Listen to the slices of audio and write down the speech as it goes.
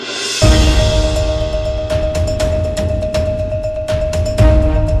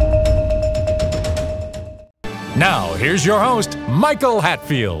here's your host, Michael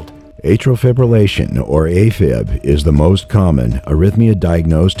Hatfield. Atrial fibrillation, or AFib, is the most common arrhythmia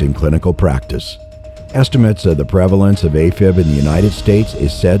diagnosed in clinical practice. Estimates of the prevalence of AFib in the United States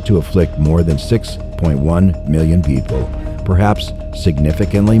is said to afflict more than 6.1 million people, perhaps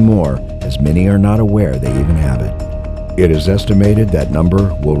significantly more, as many are not aware they even have it. It is estimated that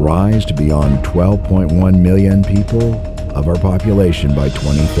number will rise to beyond 12.1 million people of our population by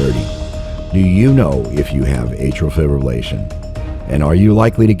 2030. Do you know if you have atrial fibrillation? And are you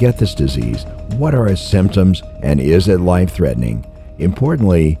likely to get this disease? What are its symptoms, and is it life-threatening?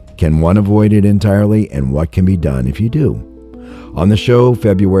 Importantly, can one avoid it entirely, and what can be done if you do? On the show,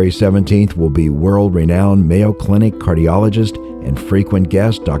 February 17th, will be world-renowned Mayo Clinic cardiologist and frequent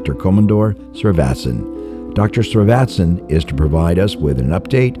guest Dr. Komandor Srivatsan. Dr. Srivatsan is to provide us with an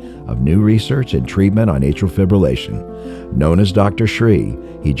update of new research and treatment on atrial fibrillation. Known as Dr. Sri,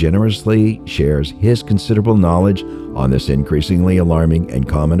 he generously shares his considerable knowledge on this increasingly alarming and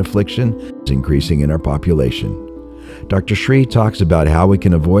common affliction that's increasing in our population. Dr. Sri talks about how we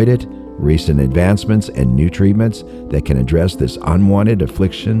can avoid it, recent advancements, and new treatments that can address this unwanted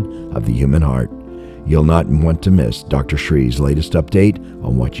affliction of the human heart. You'll not want to miss Dr. Sri's latest update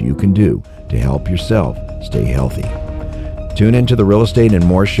on what you can do to help yourself stay healthy. Tune into the Real Estate and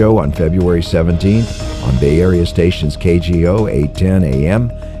More show on February 17th on Bay Area stations KGO 810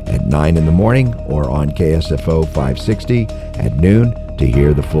 AM at 9 in the morning or on KSFO 560 at noon to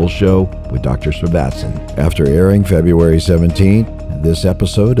hear the full show with Dr. Srivatsan. After airing February 17th, this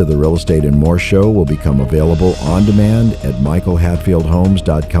episode of the Real Estate and More show will become available on demand at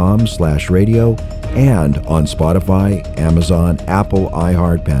michaelhatfieldhomes.com/radio and on Spotify, Amazon, Apple,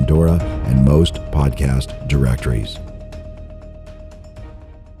 iHeart, Pandora, and most podcast directories.